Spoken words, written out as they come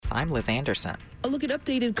I'm Liz Anderson. A look at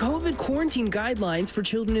updated COVID quarantine guidelines for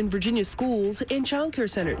children in Virginia schools and childcare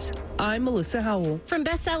centers. I'm Melissa Howell. From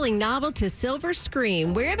best-selling novel to silver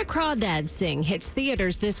screen, Where the Crawdads Sing hits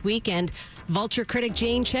theaters this weekend. Vulture critic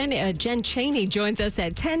Jen Chaney joins us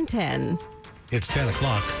at 10:10. It's 10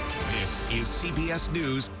 o'clock. This is CBS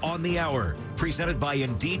News on the Hour, presented by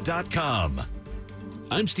Indeed.com.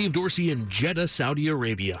 I'm Steve Dorsey in Jeddah, Saudi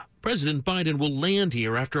Arabia. President Biden will land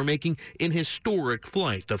here after making an historic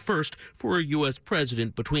flight, the first for a U.S.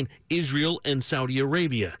 president between Israel and Saudi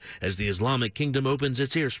Arabia, as the Islamic Kingdom opens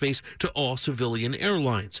its airspace to all civilian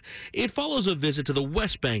airlines. It follows a visit to the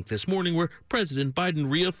West Bank this morning where President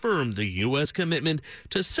Biden reaffirmed the U.S. commitment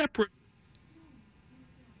to separate.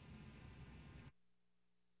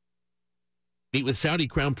 Meet with Saudi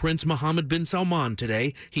Crown Prince Mohammed bin Salman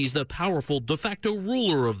today. He's the powerful de facto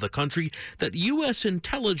ruler of the country that U.S.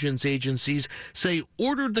 intelligence agencies say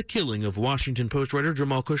ordered the killing of Washington Post writer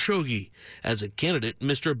Jamal Khashoggi. As a candidate,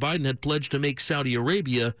 Mr. Biden had pledged to make Saudi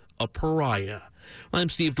Arabia a pariah. I'm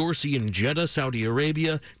Steve Dorsey in Jeddah, Saudi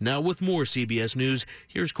Arabia. Now with more CBS News,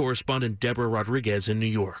 here's correspondent Deborah Rodriguez in New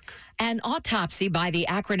York. An autopsy by the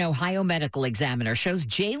Akron, Ohio medical examiner shows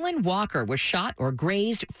Jalen Walker was shot or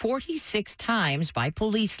grazed 46 times by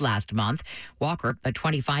police last month. Walker, a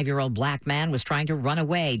 25-year-old black man, was trying to run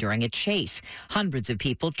away during a chase. Hundreds of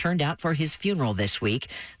people turned out for his funeral this week.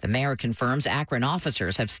 The mayor confirms Akron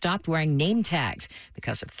officers have stopped wearing name tags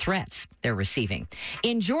because of threats they're receiving.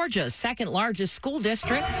 In Georgia's second-largest school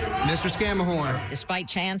district, Mr. Scamahorn. Despite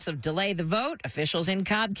chance of delay the vote, officials in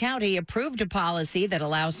Cobb County approved a policy that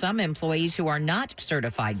allows some employees who are not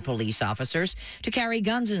certified police officers to carry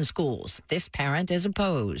guns in schools. This parent is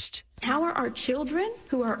opposed. How are our children,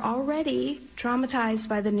 who are already traumatized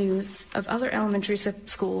by the news of other elementary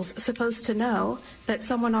schools, supposed to know that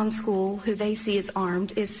someone on school who they see is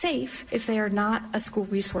armed is safe if they are not a school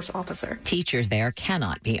resource officer? Teachers there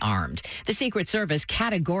cannot be armed. The Secret Service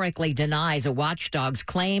categorically denies a watchdog's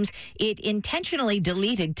claims it intentionally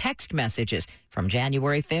deleted text messages from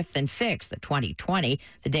January 5th and 6th of 2020,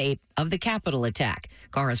 the day of the Capitol attack.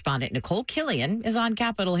 Correspondent Nicole Killian is on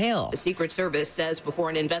Capitol Hill. The Secret Service says before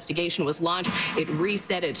an investigation was launched, it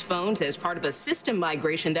reset its phones as part of a system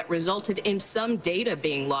migration that resulted in some data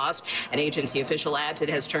being lost. An agency official adds it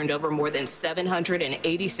has turned over more than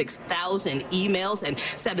 786,000 emails and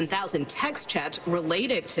 7,000 text chats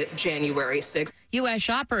related to January 6th. U.S.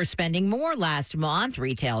 shoppers spending more last month.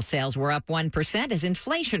 Retail sales were up 1% as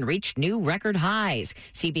inflation reached new record highs.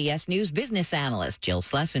 CBS News business analyst Jill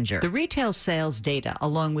Schlesinger. The retail sales data,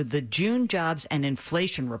 along with the June jobs and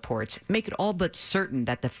inflation reports, make it all but certain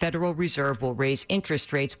that the Federal Reserve will raise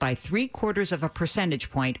interest rates by 0.75 of a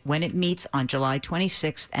percentage point when it meets on July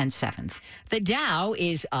 26th and 7th. The Dow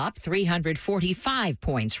is up 345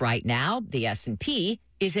 points right now. The S&P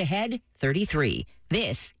is ahead 33.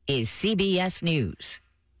 This is CBS News.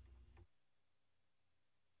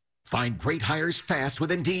 Find great hires fast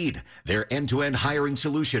with Indeed. Their end-to-end hiring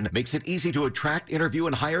solution makes it easy to attract, interview,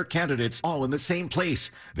 and hire candidates all in the same place.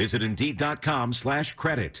 Visit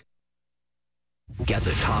Indeed.com/credit. Get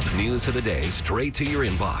the top news of the day straight to your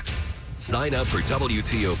inbox. Sign up for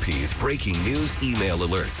WTOP's breaking news email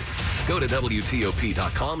alerts. Go to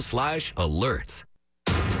WTOP.com/alerts.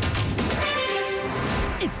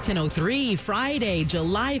 It's 10:03, Friday,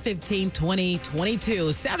 July 15,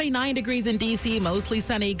 2022. 79 degrees in D.C., mostly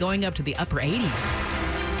sunny, going up to the upper 80s.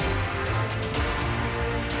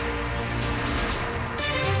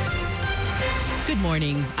 Good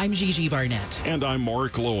morning. I'm Gigi Barnett. And I'm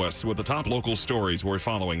Mark Lewis with the top local stories we're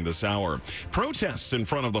following this hour. Protests in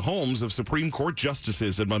front of the homes of Supreme Court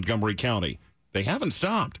justices in Montgomery County. They haven't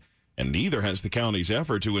stopped. And neither has the county's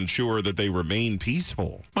effort to ensure that they remain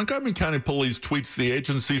peaceful. Montgomery County Police tweets the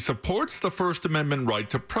agency supports the First Amendment right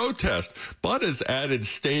to protest, but has added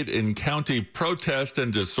state and county protest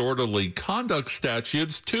and disorderly conduct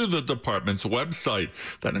statutes to the department's website.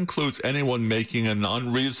 That includes anyone making an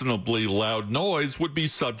unreasonably loud noise would be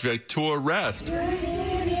subject to arrest.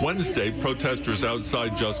 Wednesday, protesters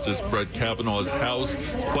outside Justice Brett Kavanaugh's house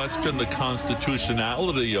questioned the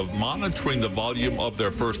constitutionality of monitoring the volume of their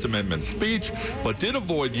First Amendment speech, but did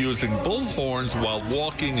avoid using bullhorns while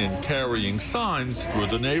walking and carrying signs through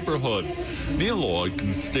the neighborhood. Neil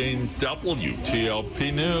Augenstein,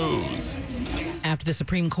 WTOP News. After the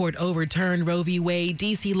Supreme Court overturned Roe v. Wade,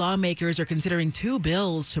 D.C. lawmakers are considering two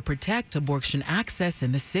bills to protect abortion access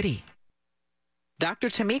in the city. Dr.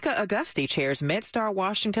 Tamika Augusti chairs MedStar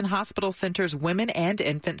Washington Hospital Center's Women and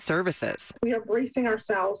Infant Services. We are bracing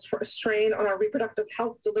ourselves for a strain on our reproductive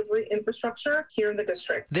health delivery infrastructure here in the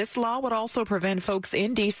district. This law would also prevent folks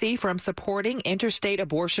in D.C. from supporting interstate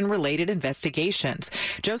abortion-related investigations.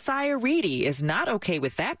 Josiah Reedy is not okay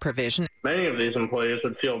with that provision. Many of these employees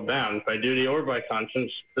would feel bound by duty or by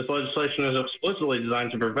conscience. This legislation is explicitly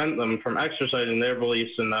designed to prevent them from exercising their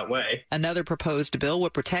beliefs in that way. Another proposed bill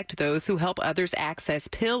would protect those who help others access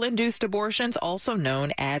pill-induced abortions, also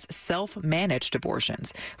known as self-managed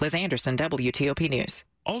abortions. Liz Anderson, WTOP News.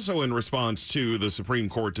 Also in response to the Supreme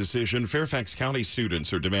Court decision, Fairfax County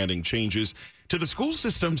students are demanding changes to the school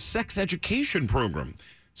system's sex education program.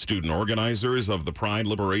 Student organizers of the Pride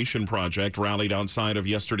Liberation Project rallied outside of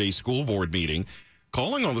yesterday's school board meeting,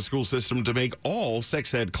 calling on the school system to make all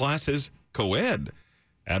sex ed classes co-ed.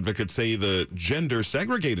 Advocates say the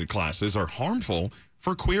gender-segregated classes are harmful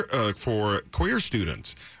for queer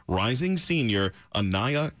students. Rising senior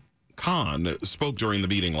Anaya Khan spoke during the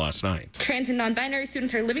meeting last night. Trans and non-binary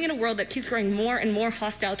students are living in a world that keeps growing more and more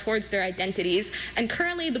hostile towards their identities, and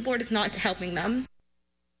currently the board is not helping them.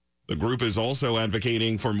 The group is also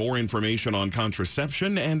advocating for more information on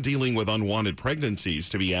contraception and dealing with unwanted pregnancies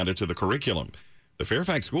to be added to the curriculum. The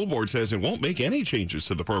Fairfax School Board says it won't make any changes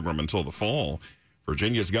to the program until the fall.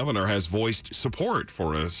 Virginia's governor has voiced support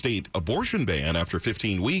for a state abortion ban after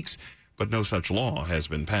 15 weeks, but no such law has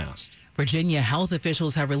been passed. Virginia health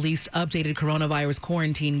officials have released updated coronavirus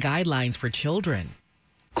quarantine guidelines for children.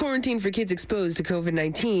 Quarantine for kids exposed to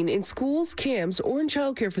COVID-19 in schools, camps, or in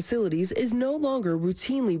childcare facilities is no longer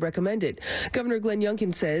routinely recommended. Governor Glenn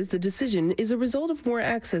Youngkin says the decision is a result of more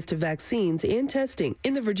access to vaccines and testing.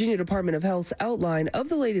 In the Virginia Department of Health's outline of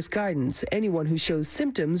the latest guidance, anyone who shows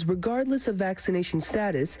symptoms, regardless of vaccination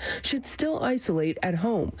status, should still isolate at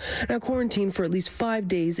home. Now, quarantine for at least 5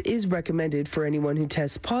 days is recommended for anyone who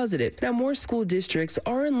tests positive. Now, more school districts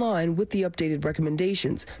are in line with the updated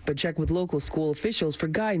recommendations, but check with local school officials for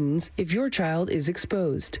guidance if your child is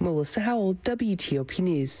exposed. Melissa Howell, WTOP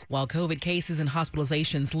News. While COVID cases and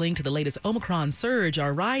hospitalizations linked to the latest Omicron surge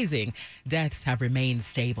are rising, deaths have remained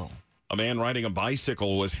stable. A man riding a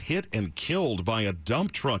bicycle was hit and killed by a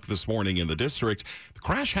dump truck this morning in the district. The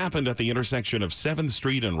crash happened at the intersection of 7th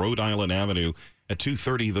Street and Rhode Island Avenue at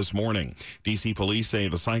 2:30 this morning. D.C. police say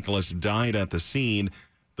the cyclist died at the scene.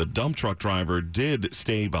 The dump truck driver did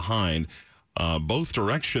stay behind. Both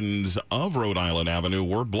directions of Rhode Island Avenue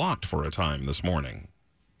were blocked for a time this morning.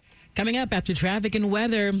 Coming up after traffic and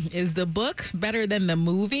weather, is the book better than the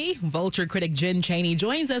movie? Vulture critic Jen Chaney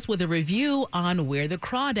joins us with a review on Where the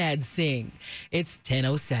Crawdads Sing. It's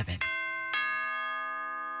 10:07.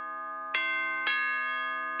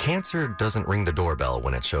 Cancer doesn't ring the doorbell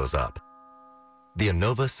when it shows up. The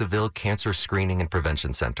Inova Seville Cancer Screening and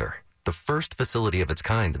Prevention Center, the first facility of its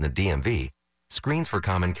kind in the DMV, screens for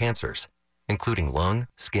common cancers, including lung,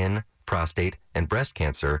 skin, prostate, and breast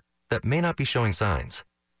cancer that may not be showing signs.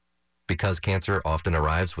 Because cancer often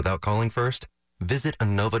arrives without calling first, visit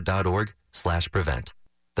inova.org/prevent.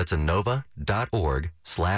 That's inova.org/